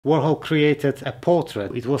Warhol created a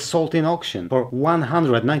portrait. It was sold in auction for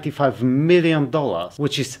 $195 million,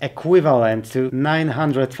 which is equivalent to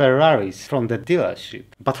 900 Ferraris from the dealership.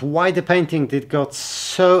 But why the painting did got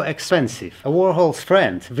so expensive? A Warhol's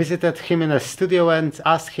friend visited him in a studio and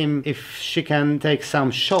asked him if she can take some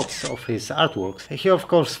shots of his artworks. He of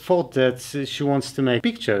course thought that she wants to make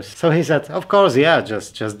pictures, so he said, of course, yeah,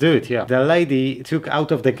 just do it, yeah. The lady took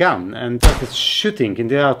out of the gun and started shooting in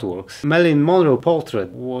the artworks. Marilyn Monroe portrait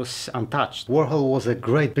was untouched. Warhol was a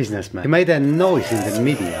great businessman. He made a noise in the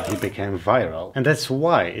media. He became viral. And that's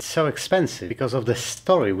why it's so expensive, because of the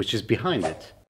story which is behind it.